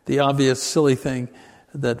the obvious silly thing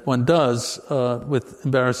that one does with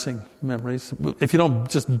embarrassing memories. If you don't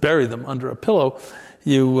just bury them under a pillow,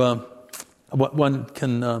 one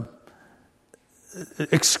can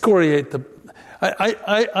excoriate the.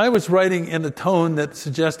 I was writing in a tone that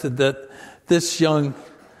suggested that this young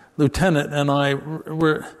lieutenant and I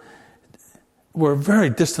were very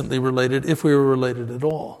distantly related, if we were related at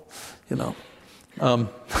all,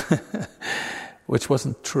 which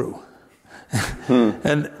wasn't true.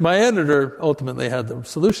 And my editor ultimately had the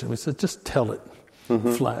solution. We said, just tell it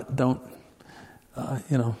flat. Don't,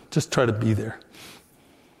 just try to be there.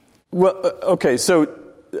 Well, okay, so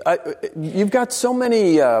you've got so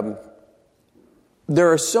many,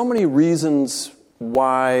 there are so many reasons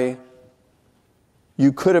why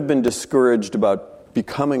you could have been discouraged about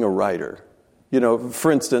becoming a writer.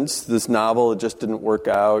 for instance, this novel, it just didn't work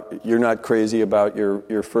out. You're not crazy about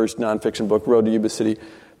your first nonfiction book, Road to Yuba City.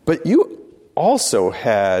 But you also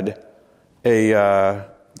had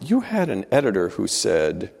an editor who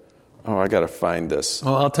said, I got to find this.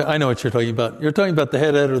 Oh, I know what you're talking about. You're talking about the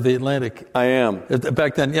head editor of The Atlantic. I am.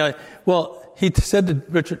 Back then, yeah. Well, he said to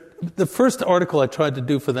Richard, the first article I tried to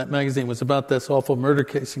do for that magazine was about this awful murder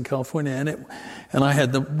case in California, and I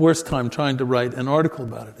had the worst time trying to write an article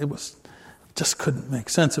about it. Just couldn't make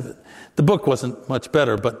sense of it. The book wasn't much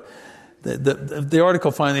better, but the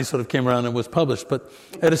article finally sort of came around and was published. But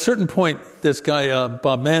at a certain point, this guy,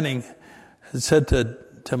 Bob Manning, had said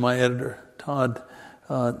to my editor, Todd,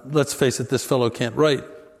 let's face it, this fellow can't write.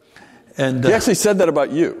 And he actually said that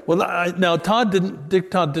about you. Well, now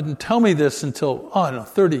Dick Todd didn't tell me this until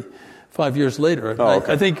 35 years later. Oh,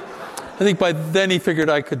 okay. I think by then he figured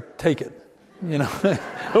I could take it. Yeah.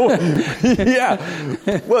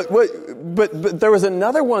 Well, but there was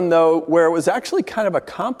another one though where it was actually kind of a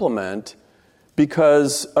compliment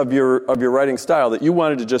because of your writing style, that you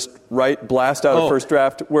wanted to just blast out a first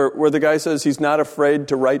draft, where the guy says he's not afraid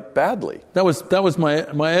to write badly. That was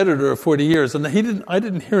my editor of 40 years, and I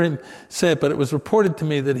didn't hear him say it, but it was reported to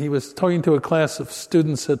me that he was talking to a class of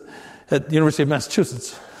students at the University of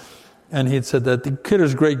Massachusetts, and he had said that the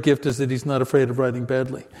Kidder's great gift is that he's not afraid of writing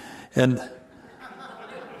badly, and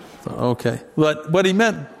okay, but what he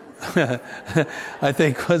meant, I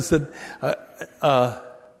think, was that.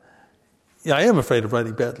 Yeah, I am afraid of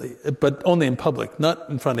writing badly, but only in public, not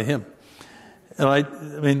in front of him. And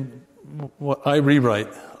I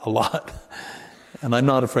rewrite a lot, and I'm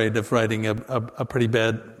not afraid of writing a pretty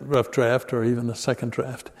bad rough draft or even a second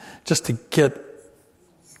draft, just to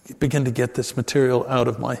begin to get this material out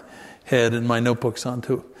of my head and my notebooks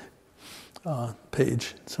onto a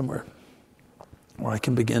page somewhere where I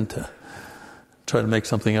can begin to try to make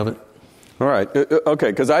something of it. All right. Okay,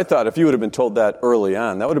 because I thought if you would have been told that early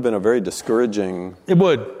on, that would have been a very discouraging... It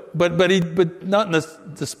would, but not in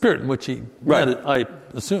the spirit in which he meant it, I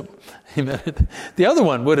assume. He meant it. The other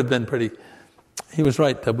one would have been pretty... He was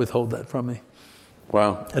right to withhold that from me.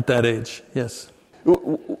 Wow. At that age, yes.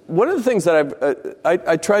 One of the things that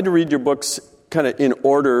I tried to read your books kind of in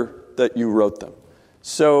order that you wrote them.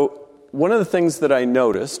 So one of the things that I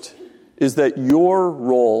noticed is that your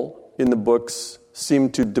role in the books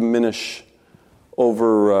seemed to diminish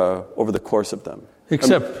over the course of them.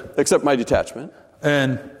 Except My Detachment.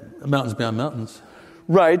 And Mountains Beyond Mountains.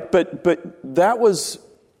 Right, but that was...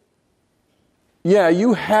 Yeah,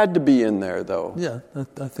 you had to be in there, though. Yeah,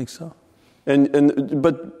 I think so.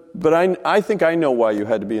 But I think I know why you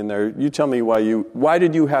had to be in there. You tell me why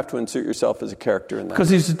did you have to insert yourself as a character in that? Because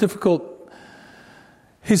he's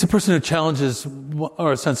a person who challenges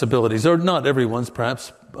our sensibilities, or not everyone's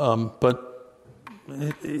perhaps, but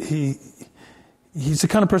he's the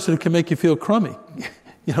kind of person who can make you feel crummy.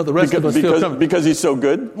 The rest of us feel crummy. Because he's so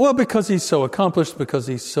good? Well, because he's so accomplished, because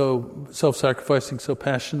he's so self-sacrificing, so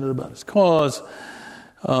passionate about his cause.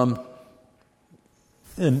 And,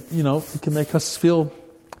 it can make us feel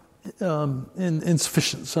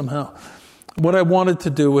insufficient somehow. What I wanted to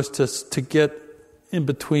do was to get in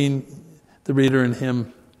between the reader and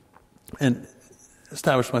him and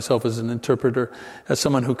establish myself as an interpreter, as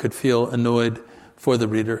someone who could feel annoyed for the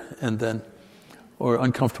reader or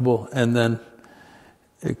uncomfortable, and then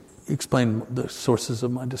explain the sources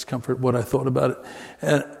of my discomfort, what I thought about it.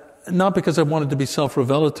 And not because I wanted to be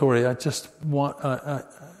self-revelatory, I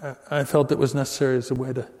felt it was necessary as a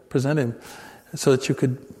way to present him so that you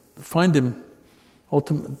could find him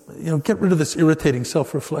get rid of this irritating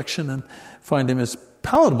self-reflection and find him as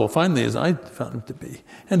palatable finally as I found him to be.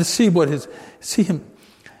 And to see him,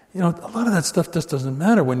 a lot of that stuff just doesn't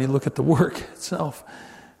matter when you look at the work itself.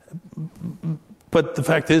 But the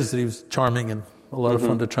fact is that he was charming and a lot of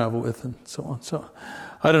fun to travel with and so on. So,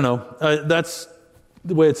 I don't know. That's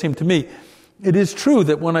the way it seemed to me. It is true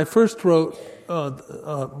that when I first wrote, look,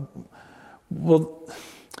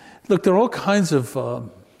 there are all kinds of...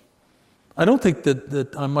 I don't think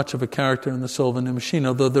that I'm much of a character in The Soul of a New Machine,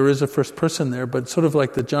 although there is a first person there, but sort of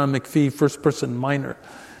like the John McPhee first person miner,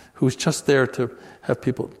 who's just there to have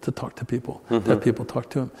people, to talk to people, to have people talk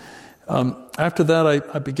to him. After that,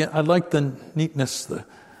 I liked the neatness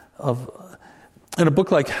in a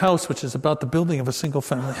book like House, which is about the building of a single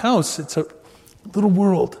family house. It's a little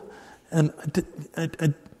world, and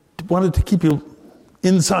I wanted to keep you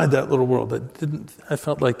inside that little world. I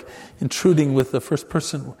felt like intruding with the first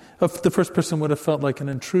person. If the first person would have felt like an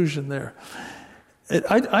intrusion there.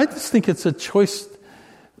 I just think it's a choice.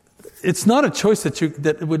 It's not a choice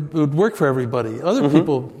that would work for everybody. Other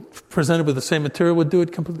people presented with the same material would do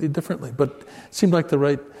it completely differently. But it seemed like the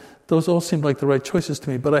right those all seemed like the right choices to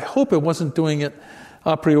me. But I hope it wasn't doing it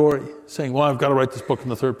a priori, saying, well, I've got to write this book in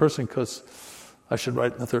the third person because I should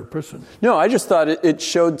write in the third person. No, I just thought it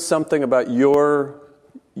showed something about your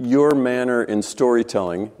manner in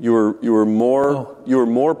storytelling. You were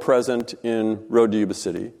more present in Road to Yuba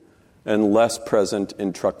City and less present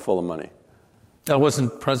in Truck Full of Money. I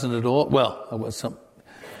wasn't present at all. Well, I was some.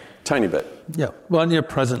 Tiny bit. Yeah. Well, and you're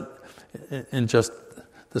present in just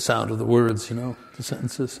the sound of the words, the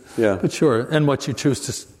sentences. Yeah. But sure, and what you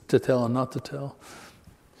choose to tell and not to tell.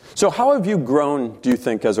 So how have you grown, do you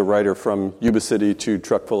think, as a writer from Yuba City to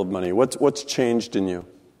Truck Full of Money? What's changed in you?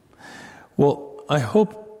 Well, I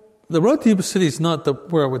hope the Road to Yuba City is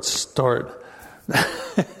not where I would start.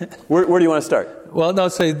 Where do you want to start? Well, I'll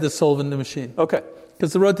say The Sullivan New Machine. Okay.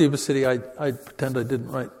 Because the Road to Yuba City, I pretend I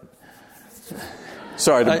didn't write.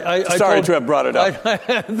 Sorry to have brought it up.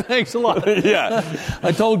 Thanks a lot. Yeah.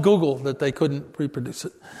 I told Google that they couldn't reproduce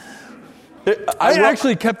it. I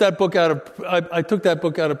actually kept that book out of. I took that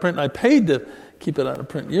book out of print. And I paid to keep it out of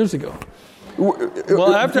print years ago. Well, you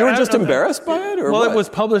were just embarrassed by it, or well, what? It was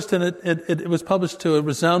published, and it was published to a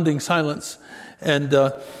resounding silence, and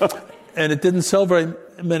it didn't sell very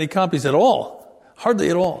many copies at all, hardly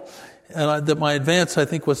at all. And my advance, I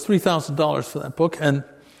think, was $3,000 for that book, and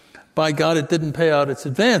by God, it didn't pay out its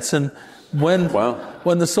advance. And when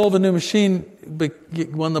the Sullivan New Machine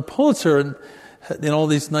won the Pulitzer, and all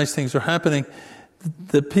these nice things were happening,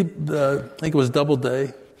 the people, I think it was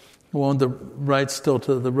Doubleday, who owned the rights still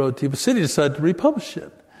to the Road to Yuba City, decided to republish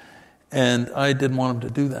it, and I didn't want them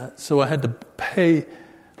to do that, so I had to pay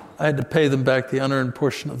them back the unearned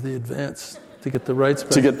portion of the advance to get the rights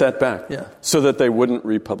back. To get that back, yeah, so that they wouldn't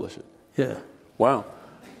republish it. Yeah. Wow.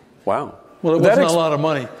 Well, it wasn't a lot of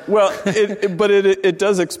money. Well, but it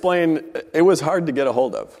does explain. It was hard to get a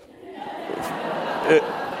hold of.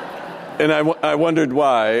 And I wondered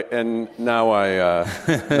why, and now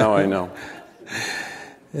I know.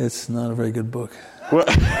 It's not a very good book. Well,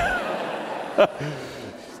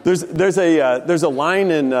 there's a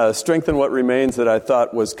line in Strength in What Remains that I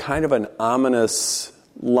thought was kind of an ominous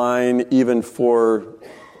line even for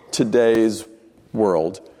today's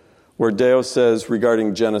world, where Deo says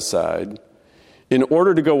regarding genocide, in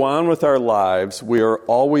order to go on with our lives, we are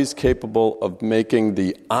always capable of making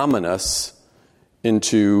the ominous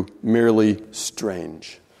into merely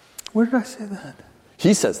strange. Where did I say that?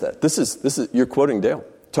 He says that. This is you're quoting Dale,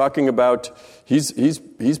 talking about he's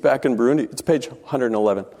back in Burundi. It's page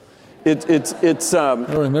 111. It's I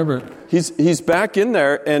don't remember it. He's back in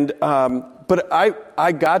there, and but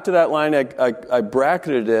I got to that line. I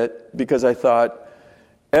bracketed it because I thought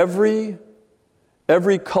every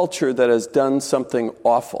culture that has done something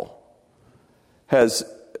awful has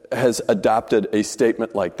adopted a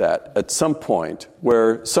statement like that at some point,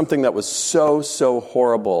 where something that was so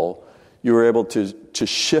horrible, you were able to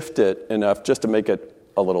shift it enough just to make it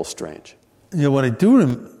a little strange. What I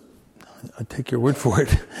do, I take your word for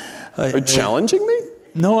it. Are you challenging me?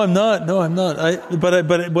 No, I'm not. But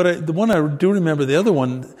the one I do remember, the other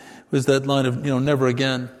one was that line of never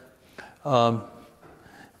again,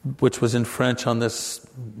 which was in French on this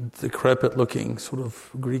decrepit-looking sort of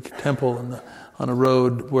Greek temple on a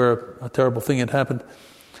road where a terrible thing had happened.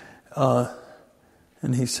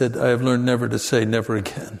 And he said, I have learned never to say never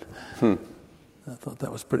again. I thought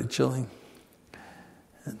that was pretty chilling.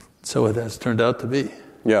 And so it has turned out to be.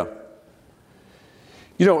 Yeah.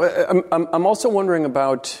 I'm also wondering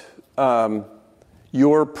about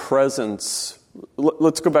your presence.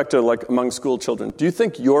 Let's go back to among school children. Do you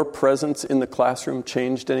think your presence in the classroom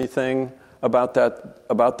changed anything about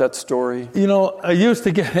that story? I used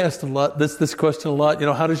to get asked a lot this question a lot.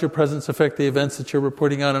 How does your presence affect the events that you're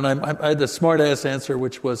reporting on? And I had a smart-ass answer,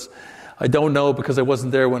 which was, I don't know because I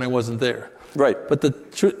wasn't there when I wasn't there. Right. But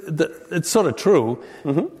it's sort of true.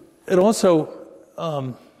 Mm-hmm. It also,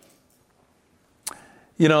 and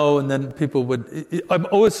then people would. I'm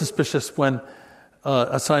always suspicious when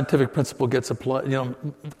a scientific principle gets applied.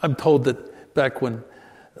 I'm told that back when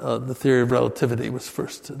the theory of relativity was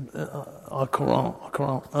first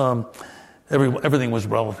everything was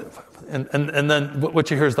relative, and then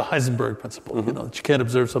what you hear is the Heisenberg principle. Mm-hmm. That you can't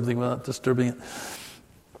observe something without disturbing it.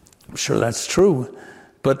 I'm sure that's true,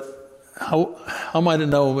 but how am I to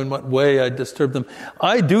know in what way I disturbed them?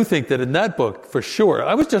 I do think that in that book, for sure,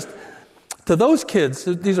 I was just, to those kids,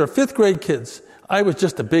 these are 5th grade kids, I was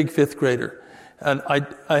just a big 5th grader. And I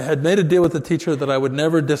had made a deal with the teacher that I would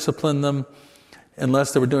never discipline them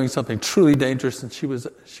unless they were doing something truly dangerous, and she was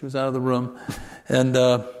out of the room. And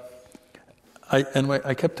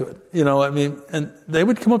I kept to it. And they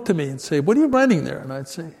would come up to me and say, what are you writing there? And I'd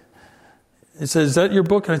say, he says, is that your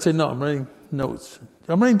book? And I'd say, no, I'm writing notes.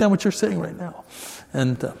 I'm writing down what you're saying right now.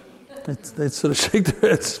 And they sort of shake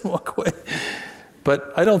their heads and walk away.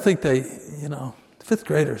 But I don't think they, fifth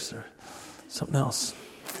graders are something else.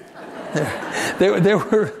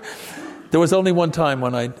 There was only one time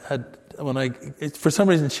when for some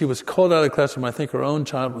reason she was called out of the classroom. I think her own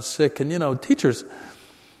child was sick. And, teachers,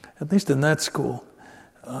 at least in that school,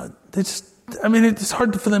 it's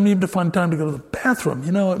hard for them even to find time to go to the bathroom.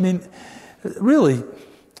 Really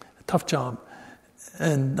a tough job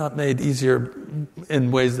and not made easier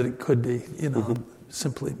in ways that it could be,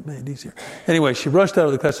 simply made easier. Anyway, she rushed out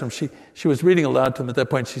of the classroom. She was reading aloud to them at that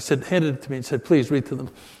point. She handed it to me and said, please read to them.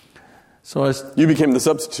 So you became the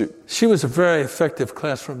substitute. She was a very effective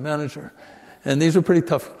classroom manager. And these were pretty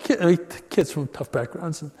tough kids from tough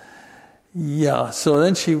backgrounds. And so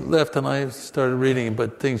then she left and I started reading,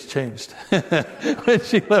 but things changed. When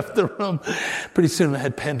she left the room, pretty soon I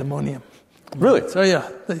had pandemonium. Really? So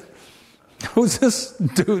who's this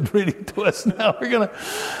dude reading to us now?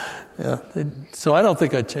 So I don't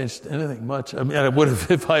think I changed anything much. I mean, I would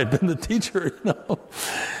have if I had been the teacher,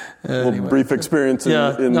 Anyway. Brief experience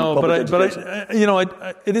in public education.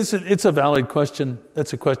 It's a valid question.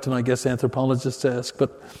 That's a question I guess anthropologists ask.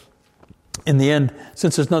 But in the end,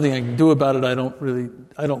 since there's nothing I can do about it, I don't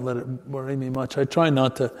let it worry me much. I try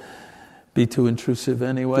not to be too intrusive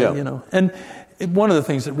anyway, And one of the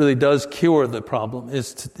things that really does cure the problem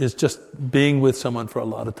is just being with someone for a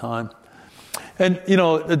lot of time. And,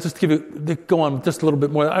 just to go on just a little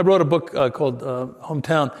bit more, I wrote a book called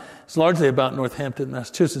Hometown. It's largely about Northampton,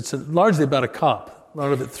 Massachusetts, and largely about a cop. A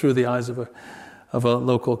lot of it through the eyes of a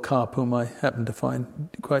local cop whom I happen to find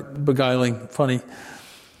quite beguiling, funny.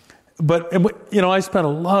 But, I spent a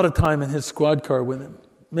lot of time in his squad car with him.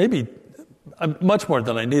 Maybe much more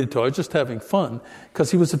than I needed to. I was just having fun because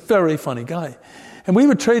he was a very funny guy. And we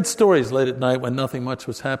would trade stories late at night when nothing much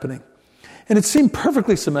was happening. And it seemed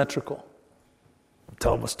perfectly symmetrical.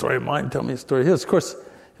 Tell him a story of mine, tell me a story of his. Of course,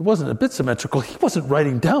 it wasn't a bit symmetrical. He wasn't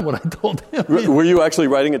writing down what I told him. Were you actually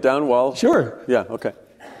writing it down while? Sure. Yeah, okay.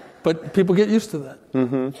 But people get used to that.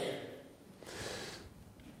 Mm-hmm.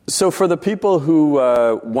 So for the people who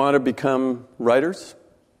want to become writers,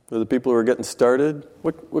 or the people who are getting started,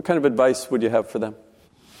 what kind of advice would you have for them?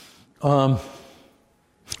 I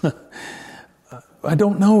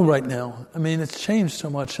don't know right now. I mean, it's changed so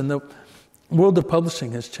much, and the world of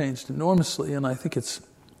publishing has changed enormously, and I think it's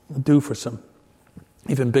due for some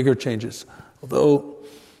even bigger changes. Although,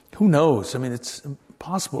 who knows? I mean, it's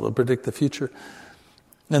impossible to predict the future.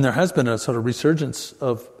 And there has been a sort of resurgence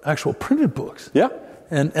of actual printed books. Yeah.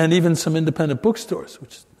 And even some independent bookstores,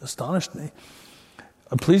 which astonished me.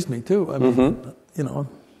 Pleased me, too. I mean,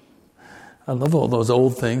 I love all those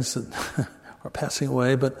old things that are passing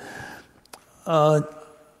away, but I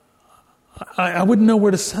wouldn't know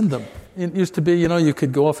where to send them. It used to be, you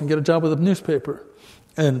could go off and get a job with a newspaper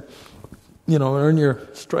and, earn your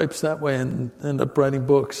stripes that way and end up writing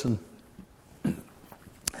books. And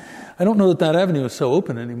I don't know that avenue is so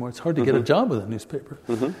open anymore. It's hard to get a job with a newspaper.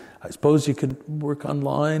 Mm-hmm. I suppose you could work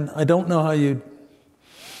online. I don't know how you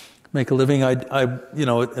make a living.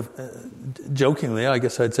 Jokingly, I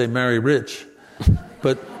guess I'd say marry rich.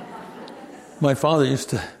 But my father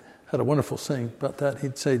had a wonderful saying about that.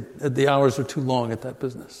 He'd say, the hours are too long at that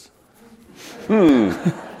business.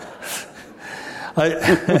 I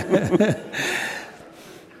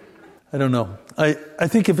don't know. I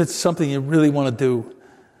think if it's something you really want to do,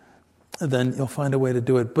 then you'll find a way to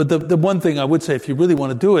do it. But the one thing I would say, if you really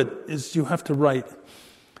want to do it, is you have to write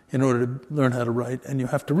in order to learn how to write, and you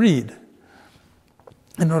have to read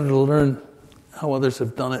in order to learn how others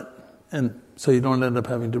have done it, and so you don't end up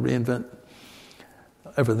having to reinvent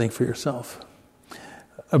everything for yourself.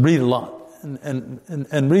 Read a lot,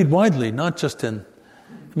 and read widely, not just in...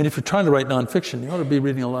 I mean, if you're trying to write nonfiction, you ought to be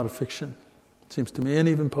reading a lot of fiction, it seems to me, and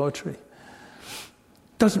even poetry.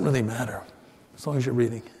 It doesn't really matter, as long as you're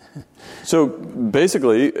reading. So,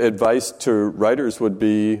 basically, advice to writers would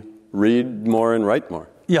be read more and write more.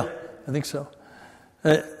 Yeah, I think so.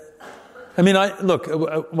 When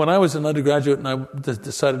I was an undergraduate and I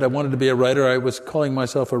decided I wanted to be a writer, I was calling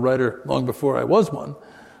myself a writer long before I was one,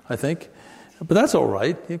 I think. But that's all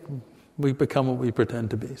right. We become what we pretend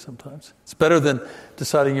to be sometimes. It's better than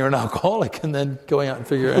deciding you're an alcoholic and then going out and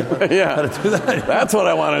figuring out how to do that. That's what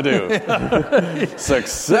I want to do. Yeah.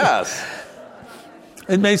 Success.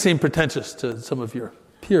 It may seem pretentious to some of your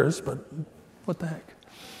peers, but what the heck?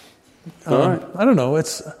 All right. I don't know.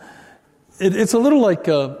 It's a little like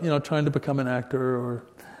trying to become an actor or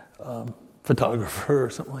photographer or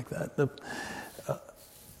something like that.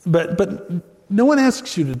 But no one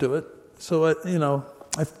asks you to do it. So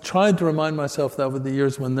I've tried to remind myself that over the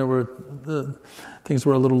years when things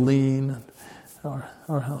were a little lean in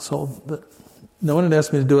our household, that no one had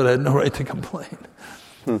asked me to do it. I had no right to complain.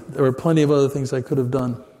 There were plenty of other things I could have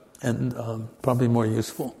done, and probably more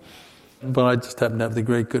useful. But I just happened to have the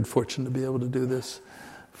great good fortune to be able to do this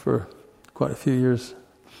for quite a few years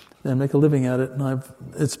and make a living at it. And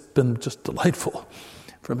it's been just delightful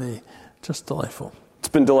for me, just delightful. It's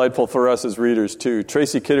been delightful for us as readers, too.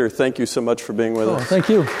 Tracy Kidder, thank you so much for being with us. Thank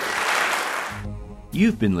you.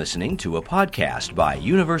 You've been listening to a podcast by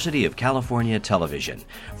University of California Television.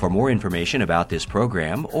 For more information about this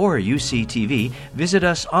program or UCTV, visit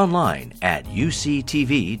us online at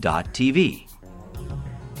uctv.tv.